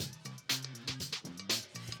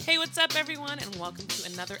Hey, what's up, everyone, and welcome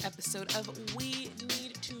to another episode of We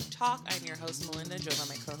Need to Talk. I'm your host, Melinda, joined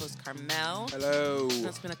by my co-host, Carmel. Hello.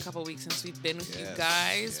 It's been a couple weeks since we've been with you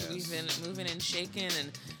guys. Yes. We've been moving and shaking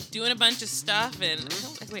and doing a bunch of stuff. And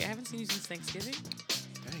I haven't seen you since Thanksgiving.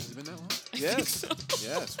 Dang, has it been that long? I think so.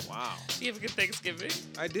 Yes. Wow. Do you have a good Thanksgiving?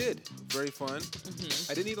 I did. Very fun.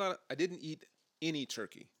 Mm-hmm. I didn't eat any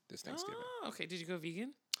turkey this Thanksgiving. Oh, okay. Did you go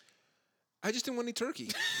vegan? I just didn't want any turkey.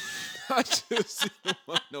 I just didn't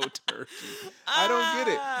want no turkey. I don't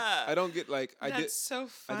get it. I don't get That's so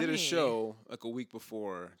funny. I did a show like a week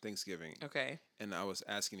before Thanksgiving. Okay. And I was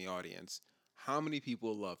asking the audience, how many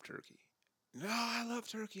people love turkey? No, I love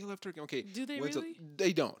turkey. I love turkey. Okay. Do they really?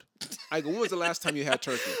 They don't. I go, when was the last time you had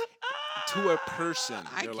turkey? To a person.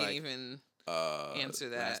 I can't even answer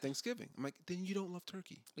that. Last Thanksgiving. I'm like, then you don't love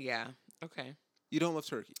turkey. Yeah. Okay. You don't love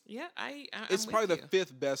turkey. Yeah, It's probably the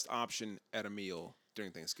fifth best option at a meal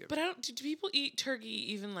during Thanksgiving. But do people eat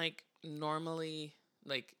turkey even like normally,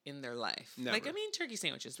 like in their life? Never. Like, I mean, turkey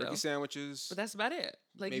sandwiches though. Turkey sandwiches. But that's about it.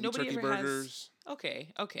 Like maybe nobody turkey ever burgers. has.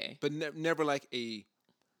 Okay. But never like a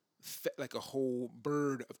whole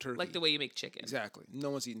bird of turkey. Like the way you make chicken. Exactly. No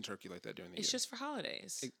one's eating turkey like that during the year. It's just for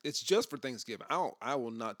holidays. It's just for Thanksgiving. I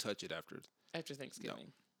will not touch it after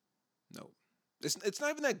Thanksgiving. No. It's not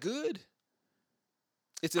even that good.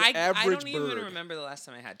 It's an average I don't bird. even remember the last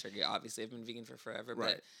time I had turkey. Obviously, I've been vegan for forever,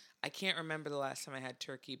 right. But I can't remember the last time I had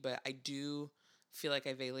turkey. But I do feel like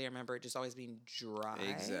I vaguely remember it just always being dry.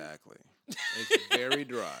 Exactly. It's very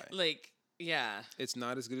dry. Like, yeah. It's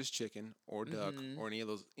not as good as chicken or duck or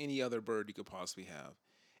any other bird you could possibly have.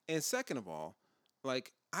 And second of all,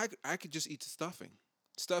 like I could just eat the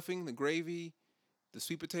stuffing, the gravy, the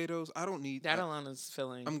sweet potatoes. I don't need that alone is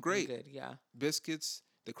filling. I'm great. Good, yeah. Biscuits,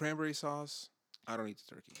 the cranberry sauce. I don't eat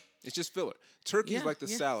the turkey. It's just filler. Turkey is like the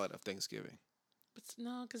salad of Thanksgiving. But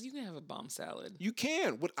no, because you can have a bomb salad. You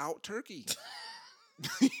can without turkey.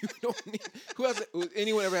 You don't need.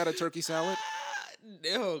 Anyone ever had a turkey salad?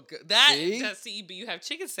 No, see, but you have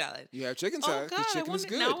chicken salad. You have chicken salad. Oh God, chicken is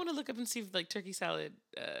good. Now I want to look up and see if like turkey salad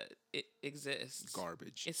it exists.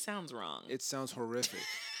 Garbage. It sounds wrong. It sounds horrific.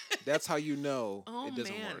 That's how you know it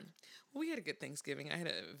doesn't work. Well, we had a good Thanksgiving.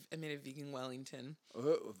 I made a vegan Wellington. A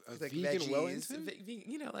like vegan veggies, Wellington?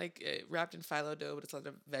 Wrapped in phyllo dough, but it's a lot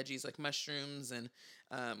of veggies like mushrooms and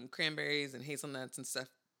cranberries and hazelnuts and stuff.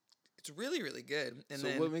 It's really, really good. And so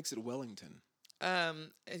what makes it Wellington? I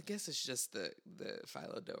guess it's just the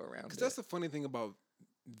phyllo dough around it. Because that's the funny thing about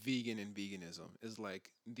vegan and veganism is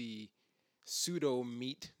like the pseudo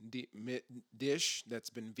meat dish that's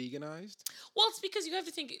been veganized. Well, it's because you have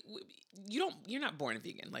to think you're not born a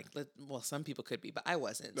vegan. Like, some people could be, but I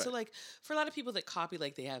wasn't. Right. So like for a lot of people that copy,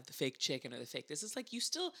 like they have the fake chicken or the fake this, it's like you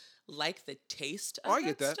still like the taste of I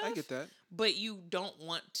get that. stuff, I get that. But you don't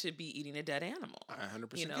want to be eating a dead animal. I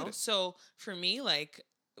 100% get it. So for me, like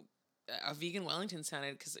a vegan Wellington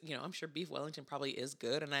sounded, because I'm sure beef Wellington probably is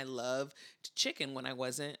good, and I loved chicken when I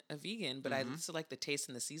wasn't a vegan, but I still like the taste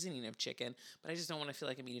and the seasoning of chicken, but I just don't want to feel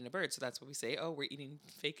like I'm eating a bird. So that's what we say, oh, we're eating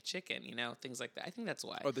fake chicken, things like that. I think that's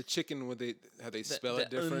why. Or the chicken how they spell it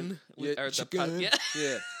different. Or chicken.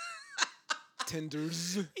 Yeah.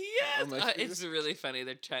 Tenders. Yeah, like, it's really funny.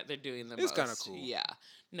 They're doing the most. It's kind of cool. Yeah.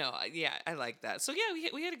 No, I like that. So yeah,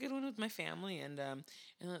 we had a good one with my family, and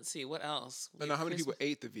let's see what else. Now, how many people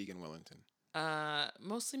ate the vegan Wellington?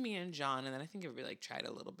 Mostly me and John, and then I think everybody tried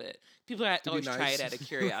a little bit. People always try it out of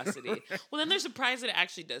curiosity. Well, then they're surprised that it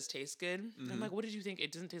actually does taste good. Mm-hmm. I'm like, what did you think?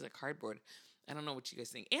 It doesn't taste like cardboard. I don't know what you guys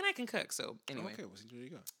think, and I can cook. So anyway, okay, well, there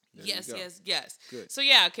you go. Yes. Good. So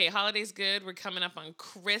yeah, okay. Holiday's good. We're coming up on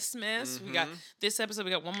Christmas. Mm-hmm. We got this episode.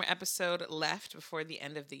 We got one more episode left before the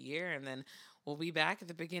end of the year, and then we'll be back at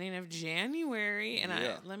the beginning of January. And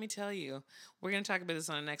let me tell you, we're gonna talk about this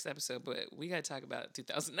on the next episode, but we gotta talk about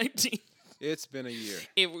 2019. It's been a year.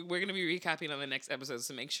 We're going to be recapping on the next episode,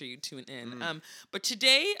 so make sure you tune in. But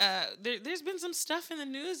today, there's been some stuff in the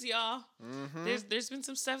news, y'all. Mm-hmm. There's been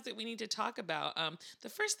some stuff that we need to talk about. The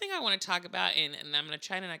first thing I want to talk about, and I'm going to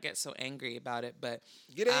try to not get so angry about it, but...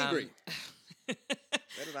 Get angry. Let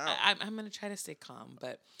it out. I'm going to try to stay calm.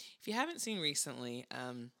 But if you haven't seen recently...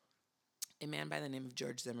 a man by the name of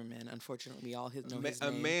George Zimmerman, unfortunately, we all know his name.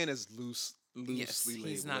 A man is loosely labeled.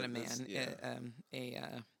 He's not a man.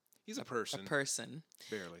 He's a person. A person.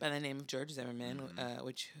 Barely. By the name of George Zimmerman,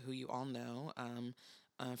 who you all know.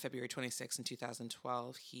 February 26th in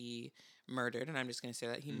 2012, he murdered, and I'm just going to say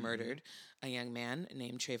that, he murdered a young man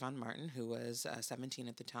named Trayvon Martin, who was 17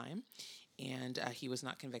 at the time, and he was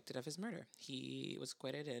not convicted of his murder. He was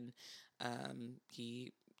acquitted, and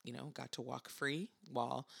he got to walk free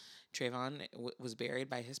while Trayvon was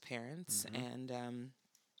buried by his parents, and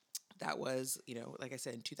That was, like I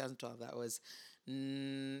said, in 2012, that was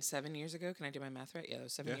 7 years ago. Can I do my math right? Yeah, it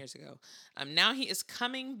was 7 years ago. Now he is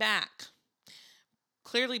coming back.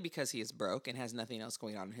 Clearly because he is broke and has nothing else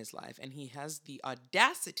going on in his life. And he has the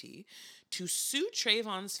audacity to sue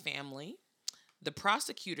Trayvon's family, the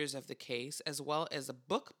prosecutors of the case, as well as a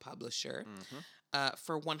book publisher,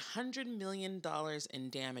 for $100 million in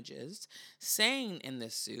damages, saying in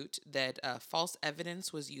this suit that false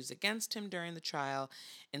evidence was used against him during the trial,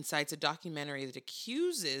 and cites a documentary that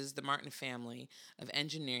accuses the Martin family of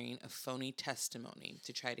engineering a phony testimony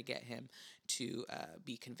to try to get him to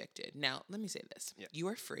be convicted. Now, let me say this. Yeah. You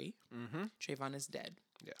are free. Mm-hmm. Trayvon is dead.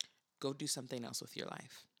 Yeah. Go do something else with your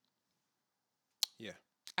life. Yeah.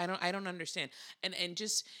 I don't understand. And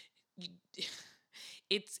just...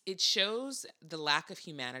 It shows the lack of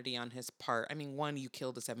humanity on his part. I mean, one, you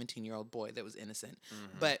killed a 17-year-old boy that was innocent.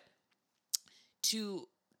 Mm-hmm. But to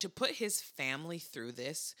put his family through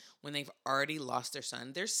this when they've already lost their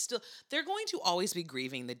son, they're going to always be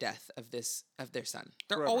grieving the death of their son.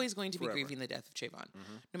 They're always going to be grieving the death of Trayvon,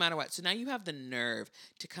 no matter what. So now you have the nerve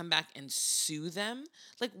to come back and sue them.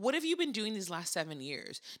 Like, what have you been doing these last 7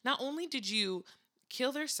 years? Not only did you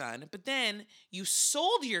kill their son, but then you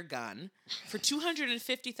sold your gun for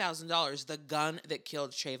 $250,000, the gun that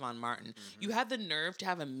killed Trayvon Martin. Mm-hmm. You had the nerve to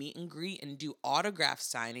have a meet and greet and do autograph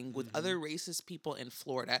signing with other racist people in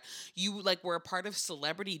Florida. You were a part of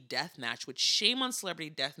Celebrity Deathmatch, which shame on Celebrity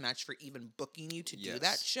Deathmatch for even booking you to do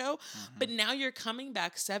that show. Mm-hmm. But now you're coming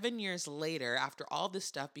back 7 years later after all this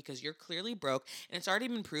stuff because you're clearly broke, and it's already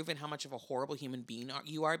been proven how much of a horrible human being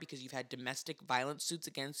you are because you've had domestic violence suits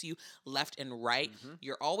against you left and right. Mm-hmm.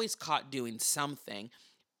 You're always caught doing something.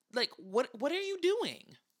 Like, what are you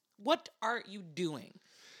doing? What are you doing?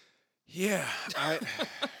 Yeah,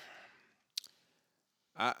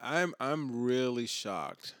 I'm really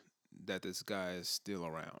shocked that this guy is still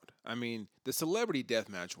around. I mean, the Celebrity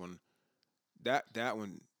Deathmatch one, that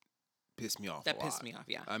one pissed me off. That pissed me off.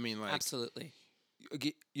 Yeah. I mean, absolutely.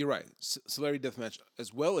 You're right. Celebrity Deathmatch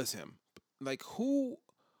as well as him. Like, who?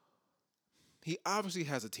 He obviously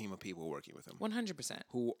has a team of people working with him. 100%.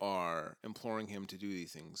 Who are imploring him to do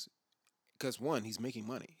these things. Because, one, he's making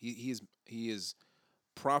money. He is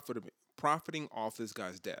profiting off this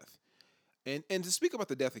guy's death. And to speak about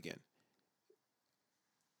the death again,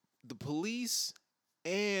 the police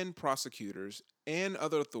and prosecutors and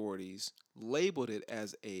other authorities labeled it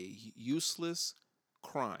as a useless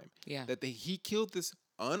crime. Yeah. That he killed this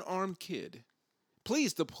unarmed kid.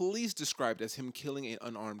 Please, the police described as him killing an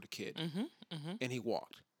unarmed kid. Mm-hmm, mm-hmm. And he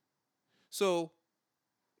walked. So,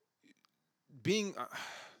 to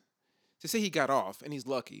say he got off and he's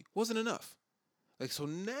lucky wasn't enough. Like, so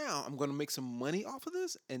now I'm going to make some money off of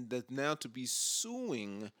this, and now to be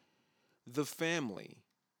suing the family.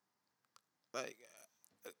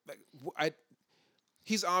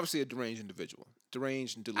 He's obviously a deranged individual.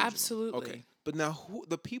 Deranged and delusional. Absolutely. Okay. But now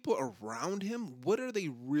the people around him, what are they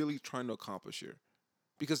really trying to accomplish here?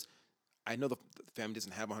 Because I know the family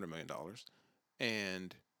doesn't have $100 million,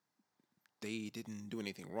 and they didn't do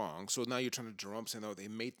anything wrong. So now you're trying to drum saying, "Oh, they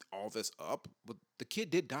made all this up." But the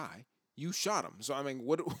kid did die. You shot him. So I mean,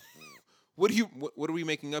 what are we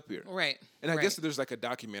making up here? Right. And I guess there's like a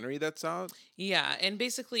documentary that's out. Yeah, and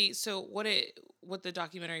basically, so what the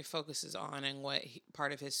documentary focuses on and what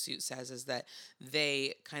part of his suit says is that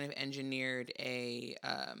they kind of engineered a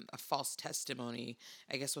false testimony,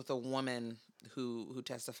 I guess, with a woman who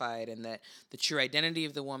testified, and that the true identity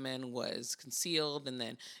of the woman was concealed, and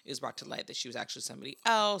then it was brought to light that she was actually somebody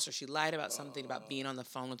else, or she lied about something about being on the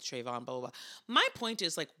phone with Trayvon, blah, blah, blah. My point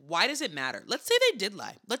is, like, why does it matter? Let's say they did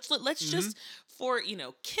lie. Let's just, for,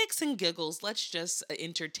 kicks and giggles, let's just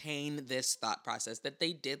entertain this thought process that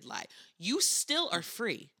they did lie. You still are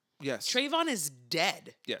free. Yes. Trayvon is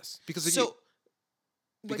dead. Yes. Because of you.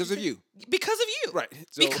 Because of you. Because of you. Right.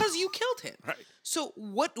 So, because you killed him. Right. So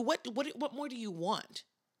what more do you want?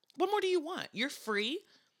 What more do you want? You're free.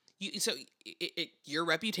 Your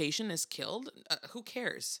reputation is killed. Who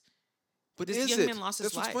cares? But this young man lost his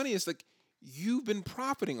life. That's what's funny. It's like you've been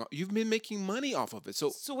profiting. You've been making money off of it.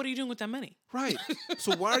 So what are you doing with that money? Right.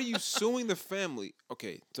 So why are you suing the family?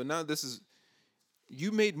 Okay. So now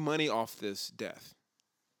you made money off this death.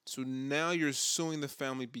 So now you're suing the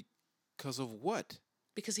family because of what?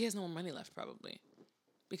 Because he has no more money left, probably.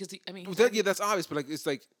 Because that's obvious, but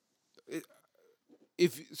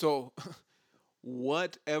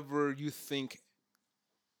whatever you think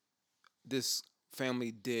this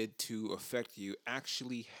family did to affect you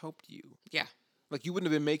actually helped you. Yeah. Like, you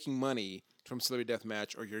wouldn't have been making money from Celebrity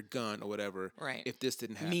Deathmatch or your gun or whatever, right, if this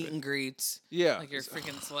didn't happen. Meet and greets. Yeah. Like, you're a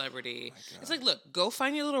freaking celebrity. It's like, look, go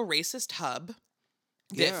find your little racist hub.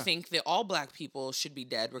 that think that all black people should be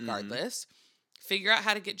dead regardless. Figure out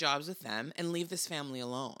how to get jobs with them and leave this family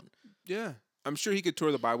alone. Yeah. I'm sure he could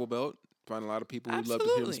tour the Bible Belt, find a lot of people who'd love to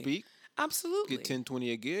hear him speak. Absolutely. Get 10,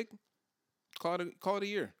 20 a gig. Call it a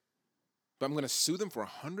year. But I'm going to sue them for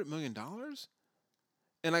 $100 million?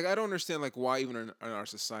 And like, I don't understand like why even in our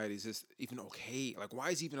society is this even okay? Like, why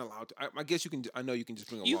is he even allowed to? I guess you can. I know you can just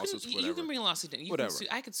bring a lawsuit. You can bring a lawsuit. Whatever.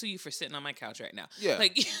 I could sue you for sitting on my couch right now. Yeah.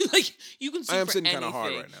 Like you can sue. I am for sitting kind of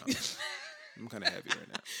hard right now. I'm kind of heavy right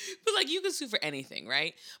now. But like, you can sue for anything,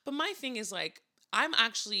 right? But my thing is like, I'm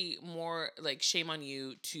actually more like, shame on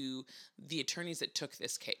you to the attorneys that took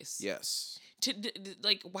this case. Yes.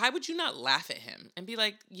 Like, why would you not laugh at him and be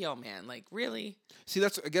like, yo, man, like, really? See,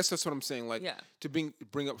 I guess that's what I'm saying. Like, to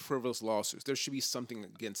bring up frivolous lawsuits, there should be something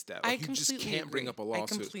against that. Like, you just can't bring up a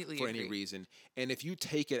lawsuit for any reason. And if you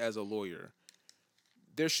take it as a lawyer,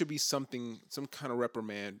 there should be some kind of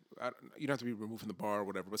reprimand. You don't have to be removed from the bar or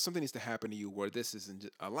whatever, but something needs to happen to you where this isn't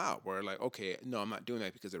allowed. Where like, okay, no, I'm not doing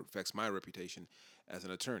that because it affects my reputation as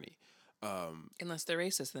an attorney. Unless they're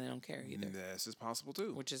racist, then they don't care either. This is possible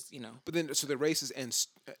too. Which is, But then, so they're racist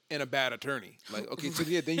and a bad attorney. Like, okay, so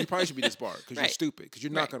yeah, then you probably should be disbarred because you're stupid because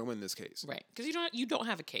you're not going to win this case. Right? Because you don't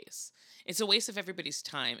have a case. It's a waste of everybody's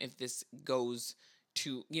time if this goes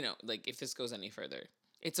to like, if this goes any further.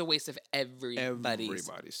 It's a waste of everybody's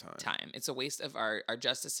time. It's a waste of our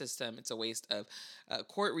justice system. It's a waste of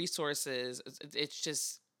court resources. It's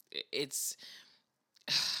just it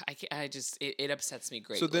upsets me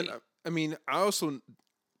greatly. So then, I mean, I also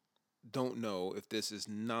don't know if this is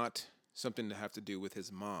not something to have to do with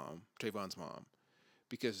his mom, Trayvon's mom,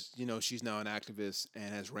 because she's now an activist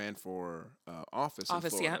and has ran for office in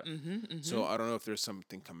Florida. Yeah. So I don't know if there's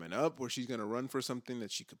something coming up where she's going to run for something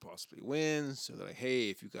that she could possibly win. So they're like, hey,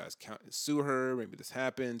 if you guys sue her, maybe this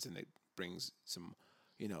happens, and it brings some,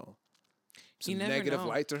 some negative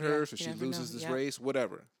light to her, so she loses this race,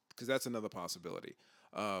 whatever. Because that's another possibility.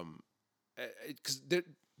 Because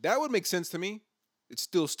that would make sense to me. It's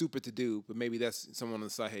still stupid to do, but maybe that's someone on the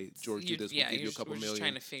side. Hey, George, do this. We'll give you a couple million. Just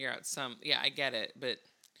trying to figure out some. Yeah, I get it, but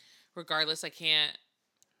regardless, I can't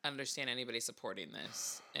understand anybody supporting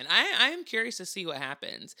this, and I am curious to see what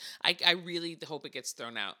happens. I really hope it gets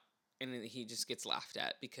thrown out and he just gets laughed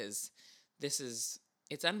at because it's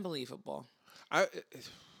unbelievable. I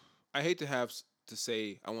hate to have to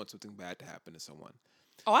say I want something bad to happen to someone.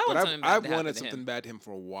 Oh, I've wanted something bad to him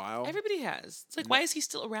for a while. Everybody has. It's like, why is he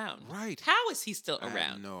still around? Right. How is he still around? I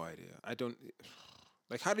have no idea. I don't.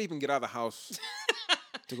 Like, how did he even get out of the house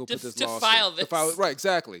to go put this to lawsuit? file this. Right,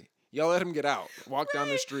 exactly. Y'all let him get out. Walk down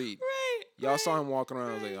the street. Right. Y'all saw him walking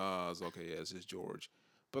around. I was like, oh, it's okay. Yeah, it's just George.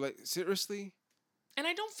 But, like, seriously? And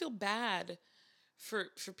I don't feel bad for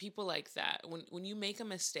people like that. When you make a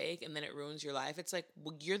mistake and then it ruins your life, it's like,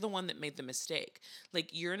 well, you're the one that made the mistake.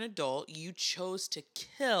 Like, you're an adult. You chose to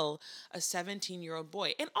kill a 17-year-old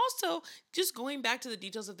boy. And also, just going back to the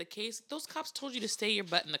details of the case, those cops told you to stay your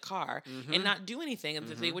butt in the car and not do anything, and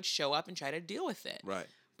that they would show up and try to deal with it. Right.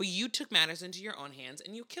 But you took matters into your own hands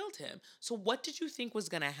and you killed him. So what did you think was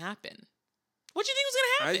going to happen? What did you think was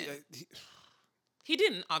going to happen? He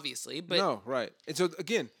didn't, obviously, but... No, right. And so,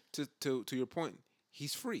 again, to your point,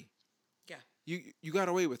 he's free. Yeah. You got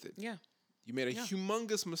away with it. Yeah. You made a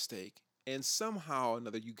humongous mistake, and somehow or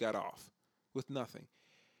another you got off with nothing.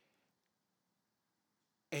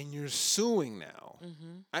 And you're suing now.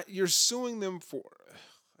 You're suing them for...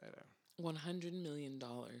 $100 million.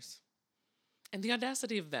 And the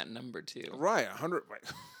audacity of that number, too. Right, 100...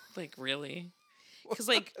 Like, really? Because,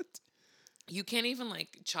 like... You can't even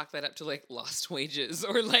like chalk that up to like lost wages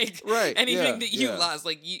or like anything that you lost.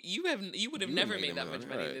 Like you would have never made that much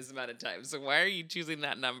money in this amount of time. So why are you choosing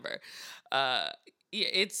that number?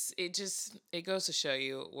 It goes to show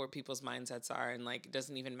you where people's mindsets are, and like it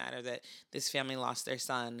doesn't even matter that this family lost their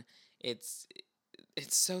son. It's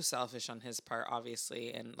so selfish on his part,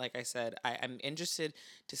 obviously. And like I said, I'm interested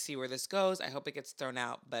to see where this goes. I hope it gets thrown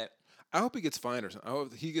out, but I hope he gets fined or something. I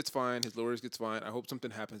hope he gets fined. His lawyers gets fined. I hope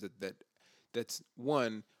something happens that's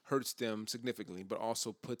one, hurts them significantly, but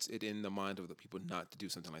also puts it in the mind of the people not to do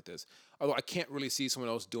something like this. Although I can't really see someone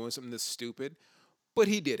else doing something this stupid, but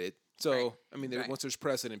he did it. So, I mean, once there's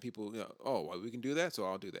precedent, people, well, we can do that, so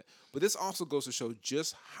I'll do that. But this also goes to show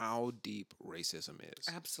just how deep racism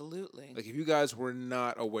is. Absolutely. Like, if you guys were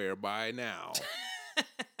not aware by now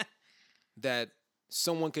that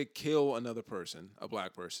someone could kill another person, a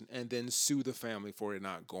black person, and then sue the family for it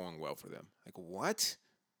not going well for them. Like, what?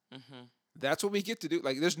 Mm-hmm. That's what we get to do.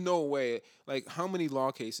 Like, there's no way. Like, how many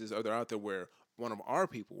law cases are there out there where one of our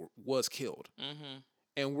people was killed,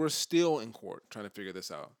 and we're still in court trying to figure this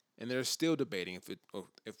out, and they're still debating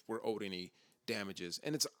if we're owed any damages,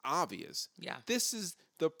 and it's obvious. Yeah. This is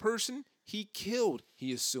the person he killed.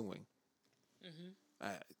 He is suing.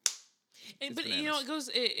 But it goes.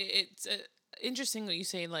 It's interesting what you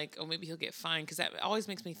say. Like, oh, maybe he'll get fined, because that always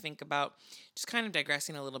makes me think about, just kind of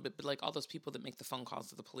digressing a little bit, but like all those people that make the phone calls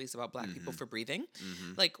to the police about black people for breathing.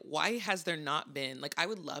 Like, why has there not been? Like, I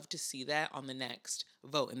would love to see that on the next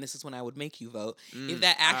vote, and this is when I would make you vote if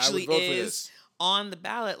that actually is on the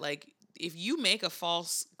ballot. Like, if you make a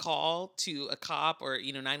false call to a cop or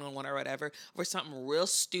 911 or whatever for something real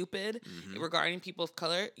stupid regarding people of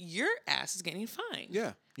color, your ass is getting fined.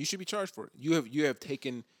 Yeah, you should be charged for it. You have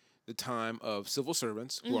taken the time of civil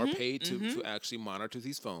servants who are paid to actually monitor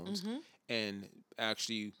these phones and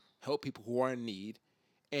actually help people who are in need,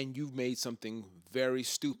 and you've made something very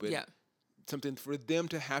stupid. Yeah. Something for them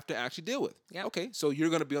to have to actually deal with. Yep. Okay, so you're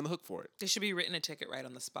going to be on the hook for it. They should be written a ticket right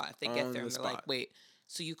on the spot. If they get there and they're like, wait,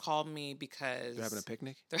 so you called me because... They're having a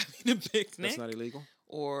picnic? They're having a picnic? That's not illegal?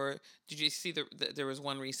 Or did you see there was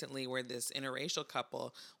one recently where this interracial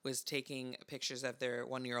couple was taking pictures of their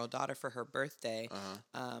 1-year-old daughter for her birthday,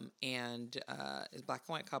 and it's a black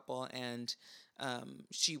and white couple, and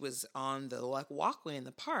she was on the walkway in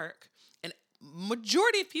the park, and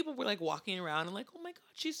majority of people were like walking around and like, oh my God,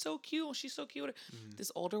 she's so cute. She's so cute.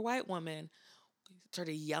 This older white woman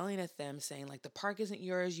started yelling at them, saying like, the park isn't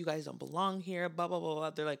yours. You guys don't belong here. Blah, blah, blah, blah.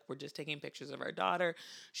 They're like, we're just taking pictures of our daughter.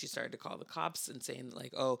 She started to call the cops and saying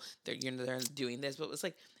like, oh, they're doing this. But it was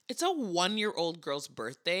like, it's a 1-year-old girl's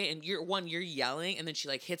birthday, and you're yelling, and then she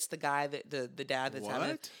like hits the guy, the dad that's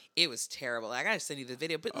having it. It was terrible. I gotta send you the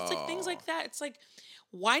video. But it's like things like that. It's like,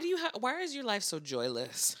 why is your life so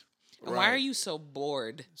joyless? And why are you so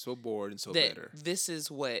bored? So bored and so that bitter. This is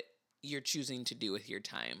what you're choosing to do with your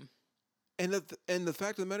time. And the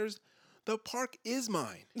fact of the matter is, the park is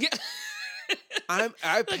mine. Yeah. I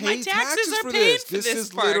like, pay my taxes for are this. For this is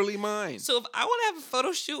park. literally mine. So if I want to have a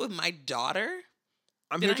photo shoot with my daughter,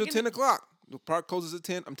 I'm here till 10 o'clock. The park closes at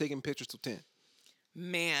 10. I'm taking pictures till 10.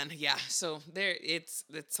 Man, yeah. So it's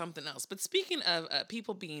something else. But speaking of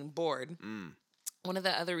people being bored, one of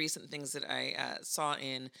the other recent things that I saw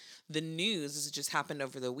in the news, this just happened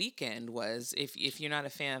over the weekend, was if you're not a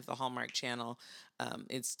fan of the Hallmark Channel,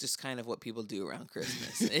 it's just kind of what people do around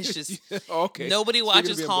Christmas. It's just nobody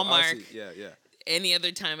watches Hallmark any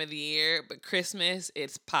other time of the year, but Christmas,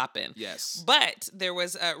 it's popping. Yes. But there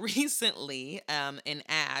was recently an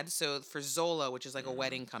ad, so for Zola, which is like a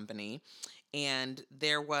wedding company. And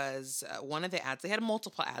there was one of the ads. They had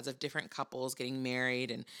multiple ads of different couples getting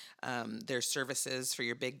married and their services for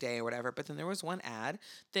your big day or whatever. But then there was one ad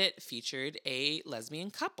that featured a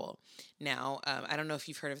lesbian couple. Now, I don't know if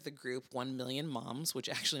you've heard of the group 1 Million Moms, which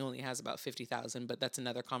actually only has about 50,000, but that's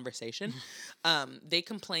another conversation. They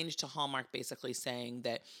complained to Hallmark basically saying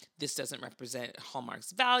that this doesn't represent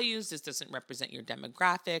Hallmark's values. This doesn't represent your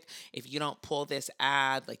demographic. If you don't pull this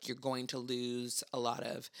ad, like, you're going to lose a lot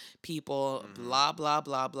of people. Blah, blah,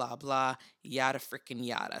 blah, blah, blah, yada freaking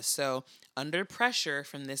yada. So under pressure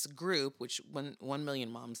from this group, which 1 Million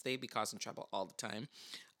Moms, they be causing trouble all the time.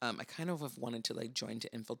 I kind of have wanted to like join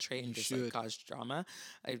to infiltrate and just like cause drama.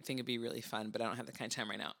 I think it'd be really fun, but I don't have that kind of time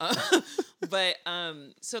right now. But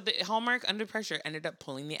so the Hallmark under pressure ended up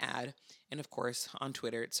pulling the ad, and of course on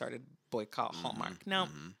Twitter it started boycott Hallmark. Now,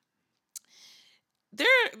 there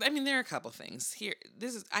are a couple things here.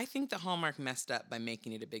 I think the Hallmark messed up by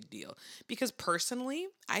making it a big deal, because personally,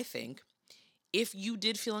 I think if you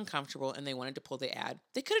did feel uncomfortable and they wanted to pull the ad,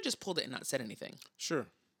 they could have just pulled it and not said anything. Sure.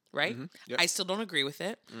 Right? Yep. I still don't agree with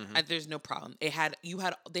it. There's no problem. They had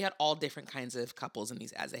all different kinds of couples in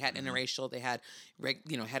these ads. They had interracial. They had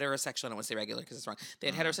heterosexual. I don't want to say regular because it's wrong.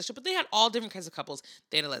 They had heterosexual, but they had all different kinds of couples.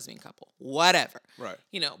 They had a lesbian couple. Whatever. Right.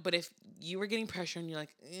 But if you were getting pressure and you're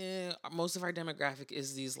like, most of our demographic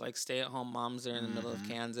is these like stay-at-home moms that are in the middle of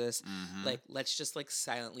Kansas. Like, let's just like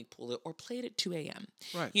silently pull it or play it at 2 a.m.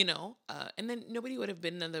 Right. And then nobody would have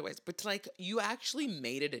been otherwise. But like, you actually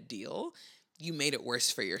made it a deal. You made it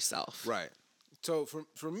worse for yourself. Right. So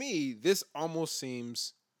for me, this almost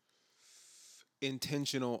seems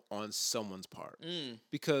intentional on someone's part.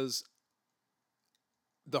 Because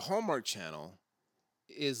the Hallmark Channel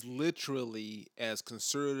is literally as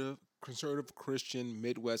conservative Christian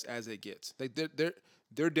Midwest as it gets. Like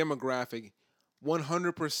their demographic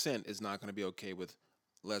 100% is not going to be okay with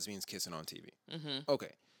lesbians kissing on TV.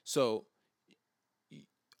 Okay. So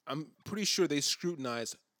I'm pretty sure they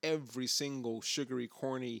scrutinize every single sugary,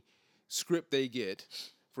 corny script they get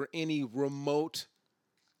for any remote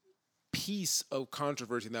piece of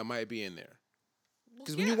controversy that might be in there.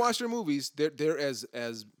 Because when you watch their movies, they're as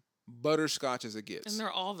butterscotch as it gets. And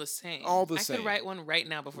they're all the same. All the I same. could write one right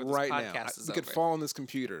now before this podcast is we over. could fall on this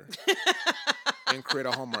computer and create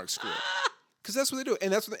a Hallmark script. Because that's what they do,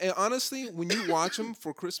 and and honestly, when you watch them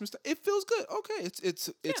for Christmas, it feels good. Okay, it's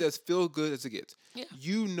as feel good as it gets. Yeah.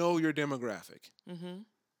 You know your demographic. Mm-hmm.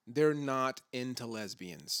 They're not into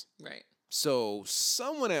lesbians, Right. so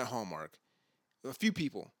someone at Hallmark, a few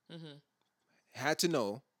people, had to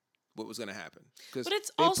know what was going to happen. But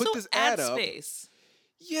it's they also put this ad up. Space.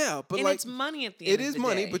 Yeah, but and like it's money at the end of the day. It is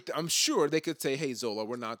money, but I'm sure they could say, "Hey, Zola,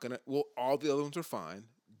 we're not gonna. Well, all the other ones are fine.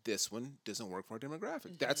 This one doesn't work for our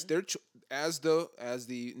demographic." That's their as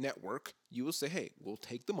the network. You will say, "Hey, we'll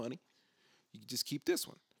take the money. You just keep this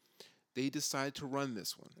one." They decide to run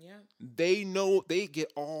this one. Yeah. They know they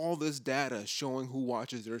get all this data showing who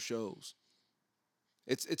watches their shows.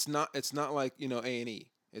 It's not like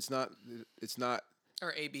A&E. It's not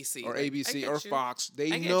or ABC or Fox.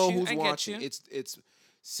 They know who's watching. It's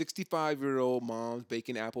 65-year-old moms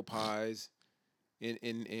baking apple pies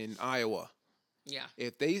in Iowa. Yeah.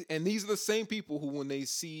 These are the same people who, when they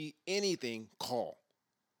see anything, call.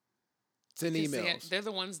 Send emails. They're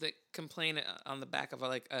the ones that complain on the back of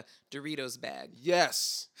a Doritos bag.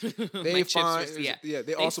 Yes, they find.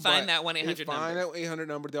 They also find that 1-800 number. They find that 800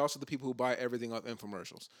 number. They're also the people who buy everything off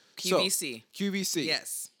infomercials. QVC. QVC.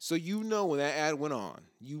 Yes. So when that ad went on,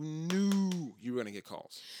 you knew you were going to get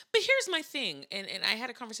calls. But here's my thing, and I had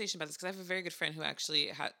a conversation about this because I have a very good friend who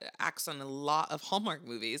actually acts on a lot of Hallmark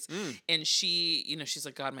movies, and she, she's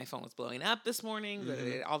like, God, my phone was blowing up this morning,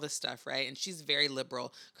 all this stuff, right? And she's very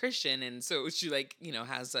liberal Christian, and so she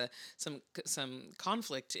has some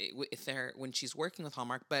conflict with her when she's working with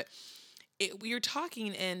Hallmark. But we were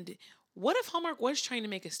talking, and what if Hallmark was trying to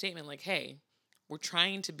make a statement like, hey, we're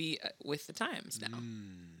trying to be with the times now.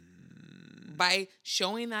 By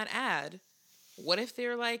showing that ad, what if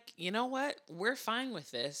they're like, you know what? We're fine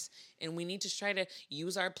with this, and we need to try to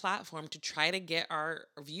use our platform to try to get our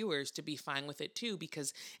viewers to be fine with it too,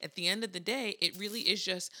 because at the end of the day, it really is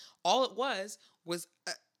just, all it was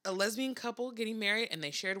a lesbian couple getting married, and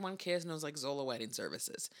they shared one kiss, and it was like Zola Wedding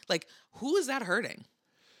Services. Like, who is that hurting?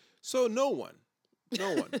 So no one.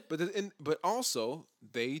 But also,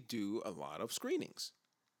 they do a lot of screenings.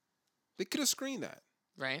 They could have screened that.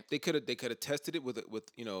 Right. They could have tested it with a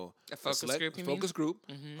focus group.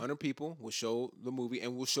 100 people will show the movie,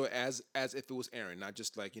 and we'll show it as if it was airing, not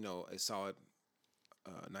just like a solid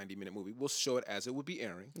 90-minute movie. We'll show it as it would be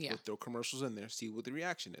airing. Yeah. We'll throw commercials in there, see what the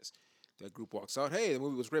reaction is. That group walks out. Hey, the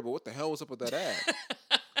movie was great, but what the hell was up with that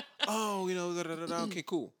ad? Oh, okay,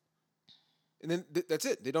 cool. And then that's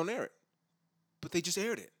it. They don't air it, but they just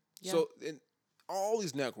aired it. Yeah. So all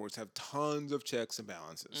these networks have tons of checks and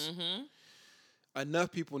balances.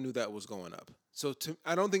 Enough people knew that was going up. So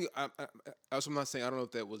I don't think. I'm not saying I don't know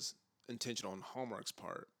if that was intentional on Hallmark's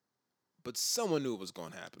part, but someone knew it was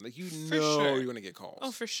going to happen. Like you're going to get calls.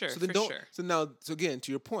 Oh, for sure. So again,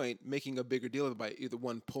 to your point, making a bigger deal of it by either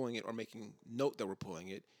one pulling it or making note that we're pulling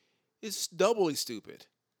it is doubly stupid.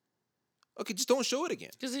 Okay, just don't show it again.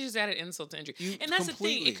 Because they just added insult to injury. And that's the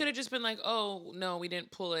thing. It could have just been like, oh, no, we didn't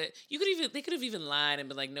pull it. They could have even lied and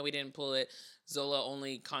been like, no, we didn't pull it. Zola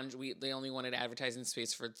they only wanted advertising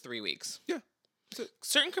space for 3 weeks. Yeah.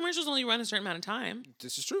 Certain commercials only run a certain amount of time.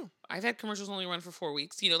 This is true. I've had commercials only run for 4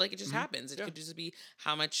 weeks. It just happens. It could just be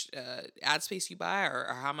how much ad space you buy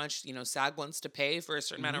or how much, SAG wants to pay for a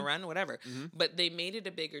certain amount of run, whatever. But they made it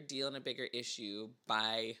a bigger deal and a bigger issue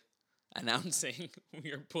by announcing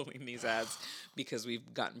we are pulling these ads because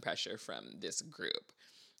we've gotten pressure from this group.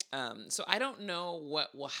 So I don't know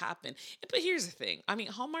what will happen. But here's the thing. I mean,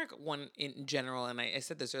 Hallmark one in general, and I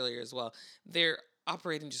said this earlier as well, they're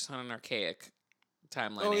operating just on an archaic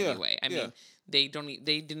timeline anyway. I mean, they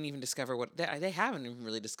didn't even discover they haven't even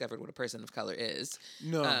really discovered what a person of color is.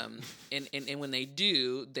 No. And when they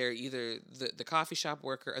do, they're either the coffee shop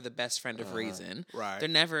worker or the best friend of reason. Right. They're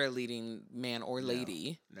never a leading man or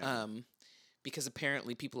lady. No. Because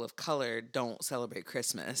apparently people of color don't celebrate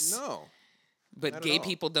Christmas. No. But gay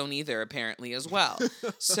people don't either, apparently, as well.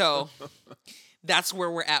 So that's where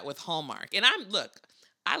we're at with Hallmark. And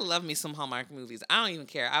I love me some Hallmark movies. I don't even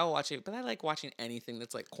care. I will watch it, but I like watching anything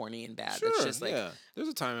that's like corny and bad. Sure, that's just like, there's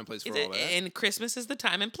a time and place for all that. And Christmas is the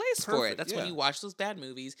time and place for it. That's when you watch those bad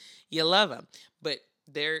movies. You love them. But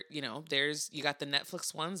you got the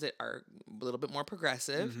Netflix ones that are a little bit more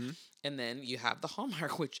progressive. And then you have the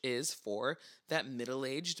Hallmark, which is for that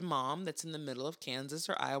middle-aged mom that's in the middle of Kansas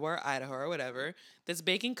or Iowa or Idaho or whatever that's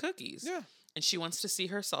baking cookies. Yeah. And she wants to see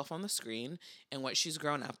herself on the screen and what she's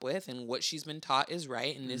grown up with and what she's been taught is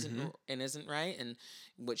right and isn't right and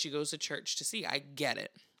what she goes to church to see. I get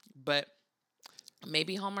it. But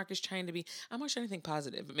maybe Hallmark is trying to be. I'm not trying to think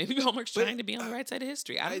positive, but maybe Hallmark's trying to be on the right side of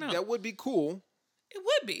history. I don't know. That would be cool. It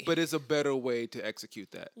would be. But it's a better way to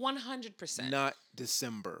execute that. 100%. Not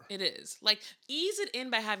December. It is. Like, ease it in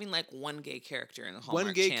by having, like, one gay character in the Hallmark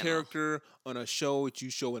one gay channel. character on a show that you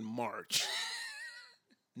show in March.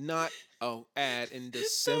 Not an ad in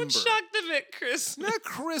December. Don't shock them at Christmas. Not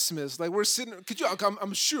Christmas. Like, we're sitting...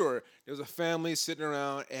 I'm sure there's a family sitting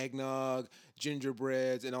around, eggnog,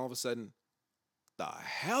 gingerbreads, and all of a sudden... The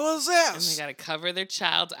hell is this? And they got to cover their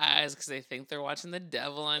child's eyes because they think they're watching the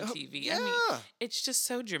devil on TV. Yeah. I mean, it's just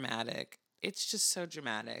so dramatic. It's just so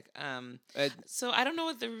dramatic. So I don't know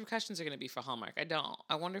what the repercussions are going to be for Hallmark. I don't.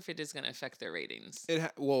 I wonder if it is going to affect their ratings.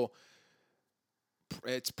 Well,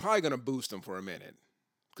 it's probably going to boost them for a minute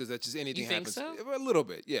because that's just anything you think happens. So? A little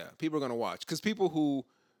bit, yeah. People are going to watch because people who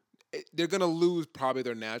they're going to lose probably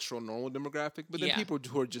their natural normal demographic, but then people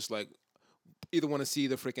who are just like. Either want to see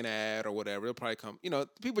the freaking ad or whatever, they'll probably come.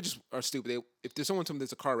 People just are stupid. If there's someone telling me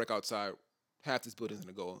there's a car wreck outside, half this building's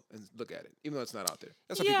gonna go and look at it, even though it's not out there.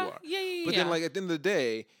 That's how people are. Yeah. But then, like at the end of the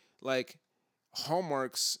day, like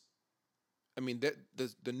Hallmark's, I mean,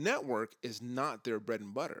 the network is not their bread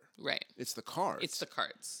and butter. Right. It's the cards. It's the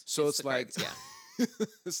cards. So it's like, cards,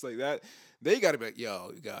 it's like that. They got to be like,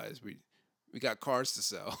 yo, you guys, we got cards to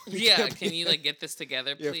sell. Yeah, can you like get this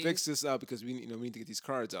together, please? Yeah, fix this out because we need to get these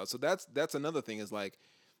cards out. So that's another thing is like,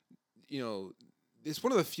 it's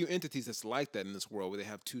one of the few entities that's like that in this world where they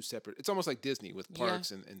have two separate. It's almost like Disney with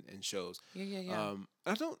parks and shows. Yeah.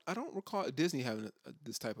 I don't recall Disney having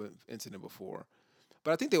this type of incident before,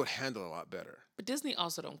 but I think they would handle it a lot better. But Disney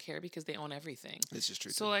also don't care because they own everything. This is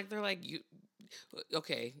true. So like they're like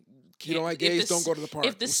okay. You don't like gays, don't go to the park.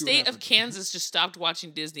 If the state of Kansas just stopped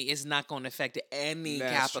watching Disney, it's not going to affect any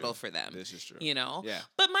capital for them. This is true. Yeah.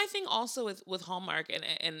 But my thing also with Hallmark,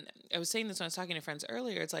 and I was saying this when I was talking to friends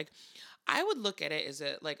earlier, it's like, I would look at it as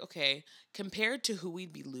okay, compared to who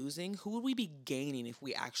we'd be losing, who would we be gaining if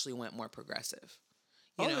we actually went more progressive?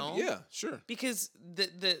 You know? Yeah, sure. Because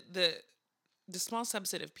the small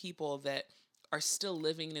subset of people that are still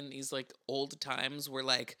living in these like old times where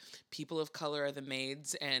like people of color are the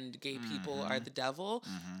maids and gay people are the devil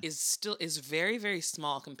is very, very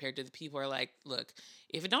small compared to the people who are like, look,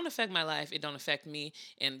 if it don't affect my life, it don't affect me,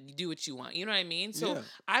 and you do what you want. You know what I mean? So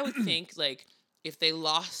I would think like if they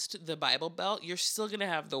lost the Bible Belt, you're still going to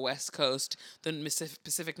have the West Coast, the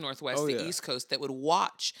Pacific Northwest, the East Coast that would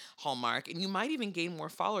watch Hallmark, and you might even gain more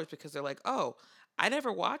followers because they're like, oh, I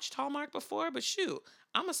never watched Hallmark before, but shoot,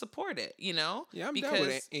 I'm going to support it, Yeah, I'm down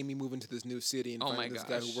with Amy moving to this new city and finding this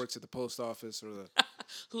guy who works at the post office or the...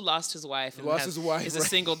 who lost his wife and is a right.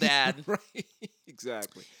 single dad. Right,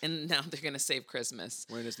 exactly. And now they're going to save Christmas.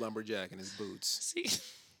 Wearing his lumberjack and his boots. See?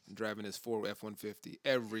 Driving his Ford F-150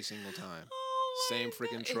 every single time. Same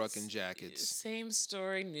freaking truck and jackets. Same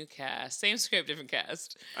story, new cast. Same script, different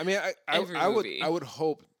cast. I mean, I would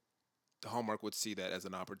hope the Hallmark would see that as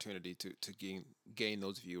an opportunity to gain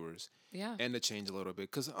those viewers. Yeah. And to change a little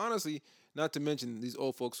bit. Because honestly, not to mention these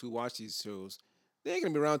old folks who watch these shows, they ain't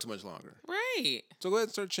going to be around too much longer. Right. So go ahead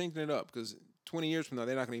and start changing it up. Because 20 years from now,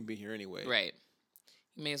 they're not going to be here anyway. Right.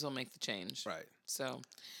 You may as well make the change. Right. So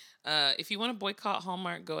if you want to boycott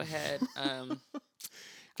Hallmark, go ahead.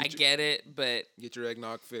 I get it, but get your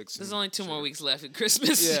eggnog fixed. There's only 2 more weeks left at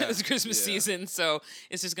Christmas. It's Christmas season, so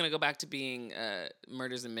it's just gonna go back to being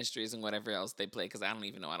murders and mysteries and whatever else they play. Because I don't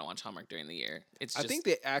even know. I don't watch Hallmark during the year. I think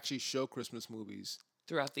they actually show Christmas movies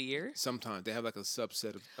throughout the year. Sometimes they have like a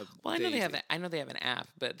subset of. Well, I know they have an app,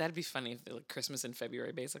 but that'd be funny if they're like Christmas in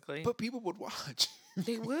February, basically. But people would watch.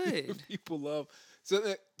 They would. People love.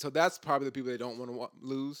 So that's probably the people they don't want to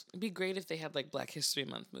lose. It'd be great if they had like Black History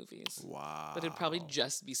Month movies. Wow. But it'd probably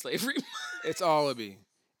just be slavery. It's all it be.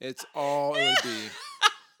 It's all it would be.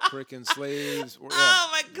 Freaking slaves.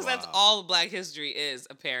 Because that's all Black History is,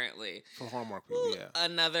 apparently. For Hallmark people, yeah.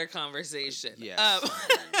 Another conversation. Yes. All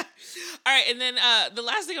right, and then the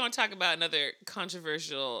last thing I want to talk about, another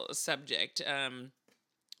controversial subject,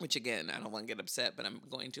 which again, I don't want to get upset, but I'm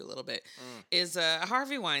going to a little bit, is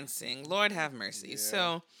Harvey Weinstein. Lord have mercy. Yeah.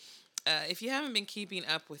 So if you haven't been keeping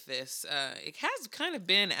up with this, it has kind of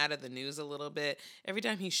been out of the news a little bit. Every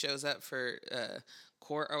time he shows up for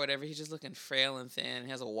court or whatever, he's just looking frail and thin,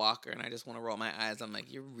 has a walker, and I just want to roll my eyes. I'm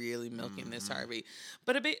like, you're really milking this, Harvey.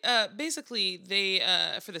 But basically, they,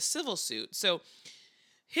 for the civil suit, so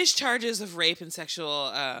his charges of rape and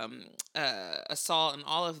sexual assault and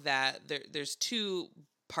all of that, there's 2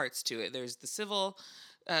 parts to it. There's the civil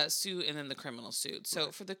suit and then the criminal suit.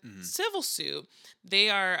 So for the civil suit, they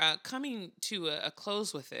are coming to a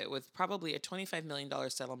close with it, with probably a $25 million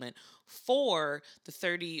settlement for the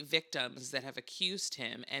 30 victims that have accused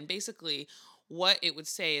him. And basically what it would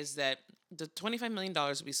say is that the $25 million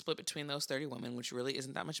would be split between those 30 women, which really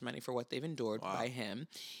isn't that much money for what they've endured by him.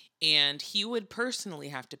 And he would personally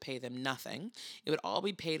have to pay them nothing. It would all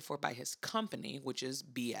be paid for by his company, which is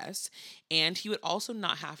BS. And he would also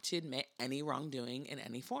not have to admit any wrongdoing in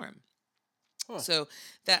any form. So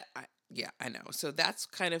that, I know. So that's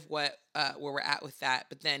kind of what where we're at with that.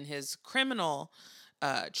 But then his criminal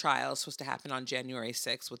trial is supposed to happen on January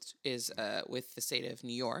 6th, which is with the state of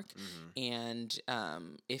New York. And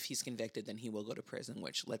if he's convicted, then he will go to prison,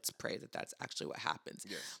 which let's pray that that's actually what happens.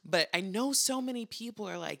 Yes. But I know so many people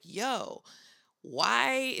are like, yo,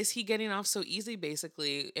 why is he getting off so easily,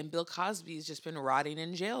 basically? And Bill Cosby's just been rotting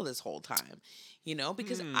in jail this whole time,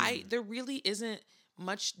 because there really isn't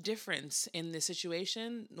much difference in the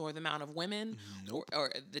situation, nor the amount of women,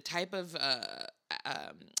 or the type of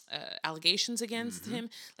allegations against him.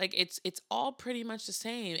 Like it's all pretty much the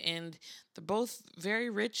same, and they're both very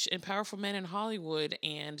rich and powerful men in Hollywood.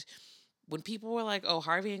 And when people were like, "Oh,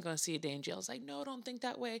 Harvey ain't gonna see a day in jail," it's like, no, don't think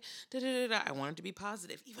that way. I wanted to be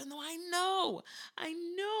positive, even though I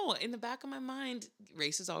know in the back of my mind,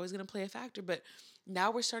 race is always gonna play a factor, but.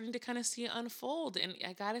 Now we're starting to kind of see it unfold, and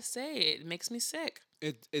I gotta say, it makes me sick.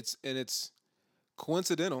 It's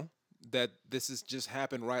coincidental that this has just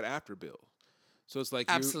happened right after Bill. So it's like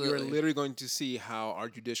you're literally going to see how our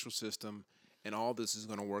judicial system and all this is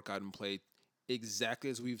going to work out and play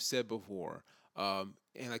exactly as we've said before. And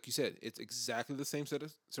like you said, it's exactly the same set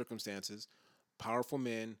of circumstances. Powerful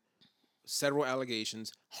men, several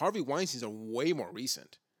allegations. Harvey Weinstein's are way more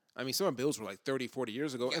recent. I mean, some of Bill's were like 30, 40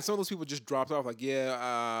 years ago. And some of those people just dropped off like,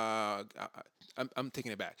 I'm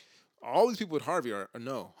taking it back. All these people with Harvey are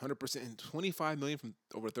no, 100%. And 25 million from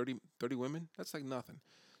over 30 women? That's like nothing.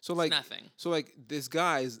 So like nothing. So like this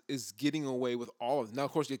guy is getting away with all of it. Now,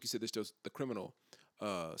 of course, like you said, there's just the criminal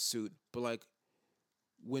suit. But like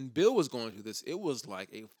when Bill was going through this, it was like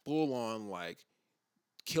a full-on like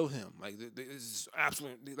kill him. Like this is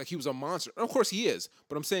absolutely like he was a monster. And of course he is.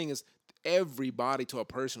 But I'm saying is everybody to a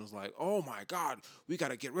person was like, oh my God, we got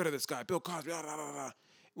to get rid of this guy, Bill Cosby. Blah, blah, blah, blah.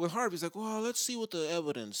 With Harvey's like, well, let's see what the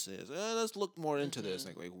evidence is. Let's look more into this.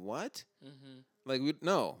 Like what? Like we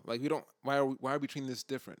don't. Why are we treating this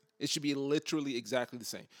different? It should be literally exactly the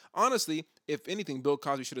same. Honestly, if anything, Bill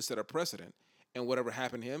Cosby should have set a precedent, and whatever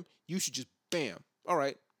happened to him, you should just bam. All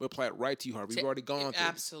right, we'll apply it right to you, Harvey. We've already gone through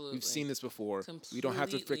absolutely. We've seen this before. We don't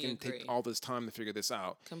have to freaking take all this time to figure this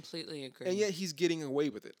out. Completely agree. And yet he's getting away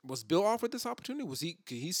with it. Was Bill offered this opportunity?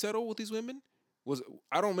 Could he settle with these women?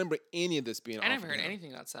 I don't remember any of this being offered. I never heard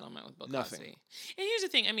anything about settlement with Bill Nothing. Cosby. And here's the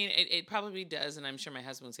thing. I mean, it probably does, and I'm sure my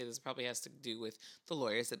husband would say this probably has to do with the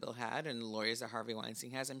lawyers that Bill had and the lawyers that Harvey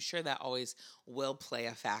Weinstein has. I'm sure that always will play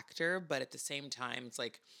a factor, but at the same time, it's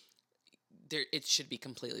like it should be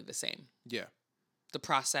completely the same. Yeah. The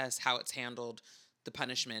process, how it's handled, the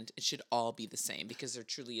punishment, it should all be the same because there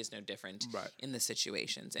truly is no difference in the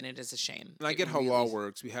situations, and it is a shame. And I get how law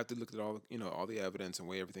works. We have to look at all the evidence and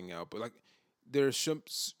weigh everything out. But like, there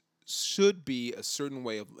should be a certain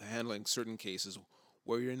way of handling certain cases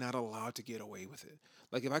where you're not allowed to get away with it.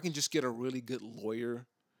 Like if I can just get a really good lawyer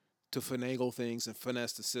to finagle things and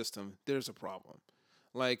finesse the system, there's a problem.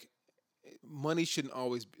 Like money should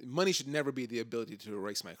never be the ability to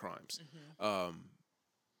erase my crimes.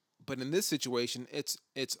 But in this situation, it's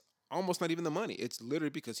almost not even the money. It's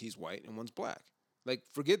literally because he's white and one's black. Like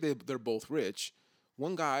forget they're both rich.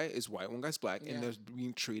 One guy is white, one guy's black, and they're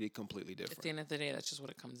being treated completely different. At the end of the day, that's just what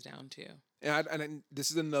it comes down to. And this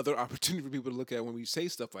is another opportunity for people to look at when we say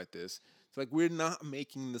stuff like this. It's like we're not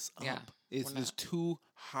making this up. There's two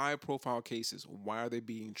high-profile cases. Why are they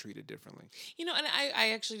being treated differently? And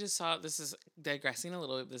I actually just saw, this is digressing a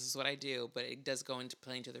little bit, this is what I do, but it does go into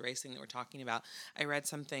play into the race thing that we're talking about. I read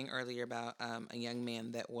something earlier about a young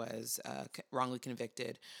man that was wrongly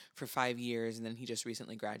convicted for 5 years, and then he just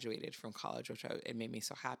recently graduated from college, which it made me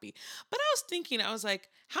so happy. But I was thinking, I was like,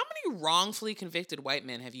 how many wrongfully convicted white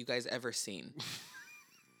men have you guys ever seen?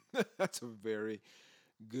 That's a very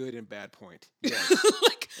good and bad point. Yes.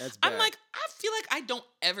 That's bad. I'm like, I feel like I don't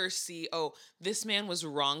ever see, this man was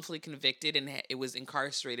wrongfully convicted and it was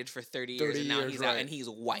incarcerated for 30 years and now he's out and he's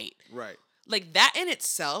white. Right. Like that in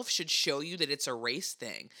itself should show you that it's a race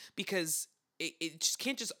thing because it just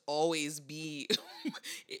can't just always be,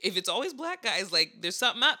 if it's always black guys, like there's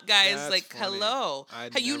something up, guys. That's like, funny. Hello.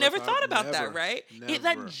 You never thought about that, right? Never.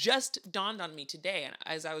 That just dawned on me today. And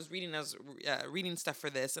as I was reading, reading stuff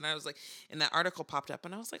for this, and I was like, and that article popped up,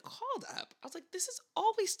 and I was like, hold up. I was like, this is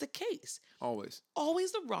always the case. Always.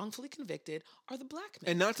 Always the wrongfully convicted are the black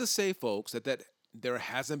men. And not to say, folks, that there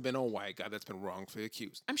hasn't been a white guy that's been wrongfully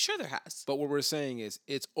accused. I'm sure there has. But what we're saying is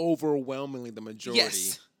it's overwhelmingly the majority.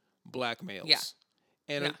 Yes. black males. Yeah.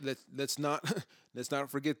 And let's not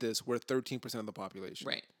forget this. We're 13% of the population.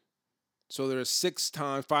 Right. So there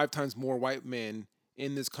are 5 times more white men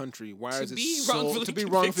in this country. Why is it to be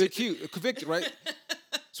wrongfully convicted, right?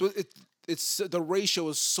 So it's the ratio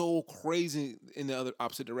is so crazy in the other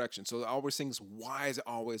opposite direction. So all we're saying is, why is it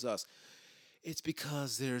always us? It's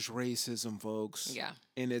because there's racism, folks. Yeah.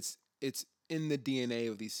 And it's in the DNA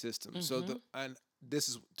of these systems. So and this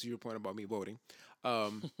is to your point about me voting.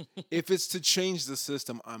 If it's to change the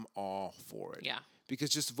system, I'm all for it. Yeah. Because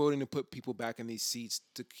just voting to put people back in these seats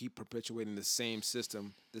to keep perpetuating the same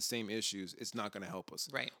system, the same issues, it's not going to help us.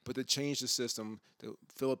 Right. But to change the system, to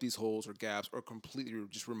fill up these holes or gaps, or completely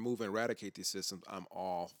just remove and eradicate these systems, I'm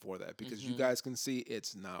all for that. Because you guys can see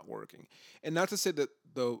it's not working. And not to say that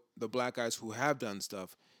the black guys who have done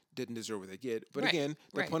stuff didn't deserve what they get. But again,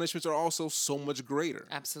 the punishments are also so much greater.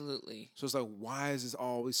 Absolutely. So it's like, why is this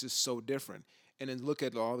always just so different? And then look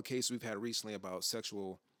at all the cases we've had recently about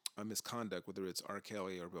sexual misconduct, whether it's R.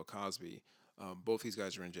 Kelly or Bill Cosby. Both these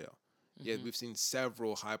guys are in jail. Yet we've seen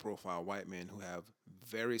several high-profile white men who have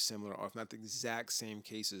very similar, or if not the exact same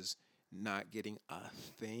cases, not getting a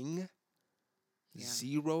thing. Yeah.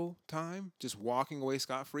 0 time, just walking away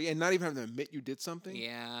scot-free, and not even having to admit you did something.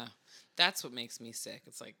 Yeah. That's what makes me sick.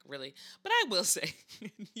 It's like, really? But I will say,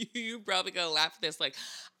 you probably gonna laugh at this. Like,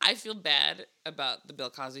 I feel bad about the Bill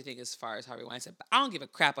Cosby thing as far as Harvey Weinstein, but I don't give a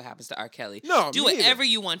crap what happens to R. Kelly. No, do whatever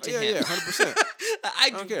you want to him. Yeah, 100%. I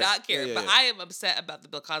do not care. But I am upset about the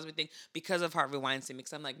Bill Cosby thing because of Harvey Weinstein,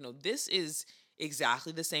 because I'm like, no, this is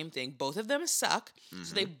exactly the same thing. Both of them suck,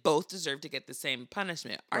 so they both deserve to get the same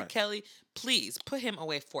punishment. R. Kelly, please put him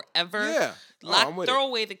away forever. Yeah. Throw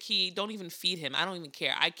away the key. Don't even feed him. I don't even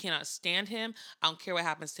care. I cannot stand him. I don't care what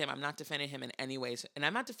happens to him. I'm not defending him in any ways. And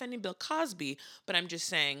I'm not defending Bill Cosby, but I'm just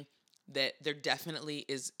saying that there definitely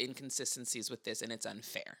is inconsistencies with this, and it's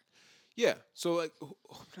unfair. Yeah. So, like,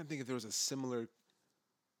 I'm trying to think if there was a similar...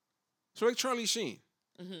 So, like, Charlie Sheen.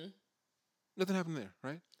 Nothing happened there,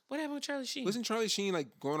 right? What happened with Charlie Sheen? Wasn't Charlie Sheen,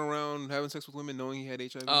 like, going around having sex with women knowing he had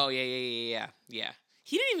HIV? Oh, yeah.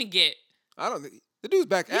 He didn't even get... I don't think... The dude's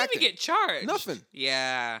back acting. He didn't even get charged. Nothing.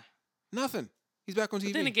 Yeah. Nothing. He's back on TV.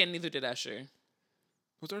 But then again, neither did Usher.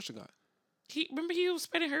 What's Usher got? Remember he was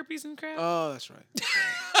spreading herpes and crap? Oh, that's right.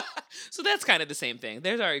 So that's kind of the same thing.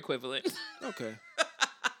 There's our equivalent. Okay.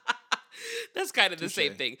 That's kind of the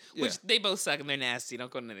same thing. Which they both suck and they're nasty.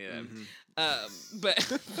 Don't go to any of them.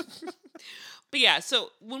 But yeah,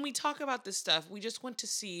 so when we talk about this stuff, we just want to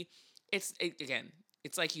see, it's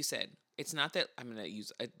like you said, it's not that, I'm going to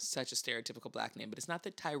use such a stereotypical black name, but it's not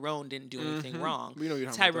that Tyrone didn't do anything wrong. We know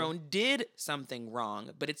you're Tyrone did something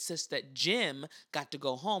wrong, but it's just that Jim got to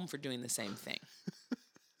go home for doing the same thing.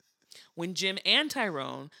 When Jim and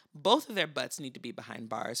Tyrone, both of their butts need to be behind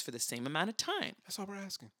bars for the same amount of time. That's all we're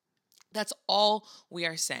asking. That's all we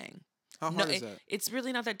are saying. How hard is that? It's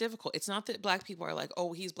really not that difficult. It's not that black people are like,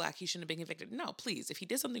 oh, he's black, he shouldn't have been convicted. No, please, if he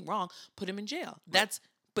did something wrong, put him in jail. Right.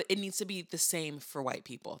 But it needs to be the same for white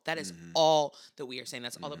people. That is all that we are saying.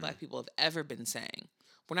 That's all that black people have ever been saying.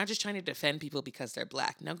 We're not just trying to defend people because they're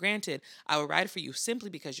black. Now, granted, I will ride for you simply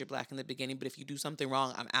because you're black in the beginning, but if you do something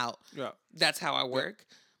wrong, I'm out. Yeah. That's how I work.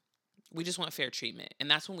 Yeah. We just want fair treatment. And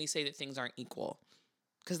that's when we say that things aren't equal.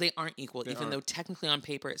 Because they aren't equal. Even though technically on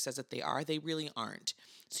paper it says that they are, they really aren't.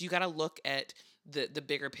 So you got to look at the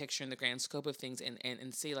bigger picture and the grand scope of things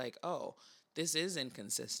and say like, oh, this is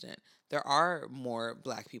inconsistent. There are more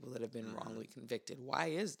black people that have been wrongly convicted. Why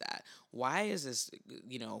is that? Why is this,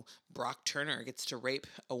 Brock Turner gets to rape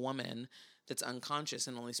a woman that's unconscious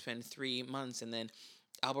and only spend 3 months, and then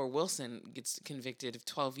Albert Wilson gets convicted of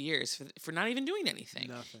 12 years for not even doing anything.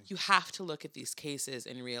 Nothing. You have to look at these cases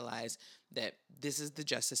and realize that this is the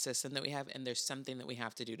justice system that we have, and there's something that we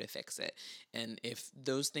have to do to fix it. And if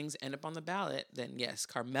those things end up on the ballot, then yes,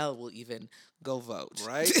 Carmel will even go vote.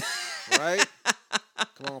 Right? Right?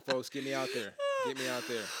 Come on, folks. Get me out there. Get me out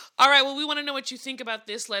there. All right. Well, we want to know what you think about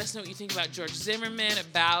this. Let us know what you think about George Zimmerman,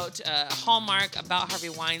 about Hallmark, about Harvey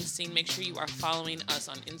Weinstein. Make sure you are following us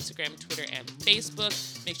on Instagram, Twitter, and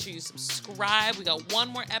Facebook. Make sure you subscribe. We got one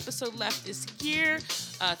more episode left this year.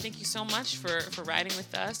 Thank you so much for riding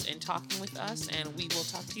with us and talking with us. And we will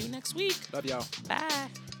talk to you next week. Love y'all. Bye.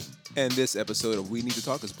 And this episode of We Need to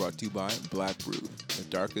Talk is brought to you by Black Brew, the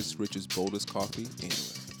darkest, richest, boldest coffee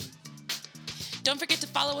anywhere. Don't forget to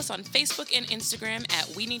follow us on Facebook and Instagram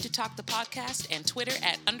at We Need to Talk the Podcast, and Twitter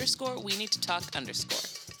at _We Need to Talk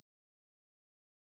 _.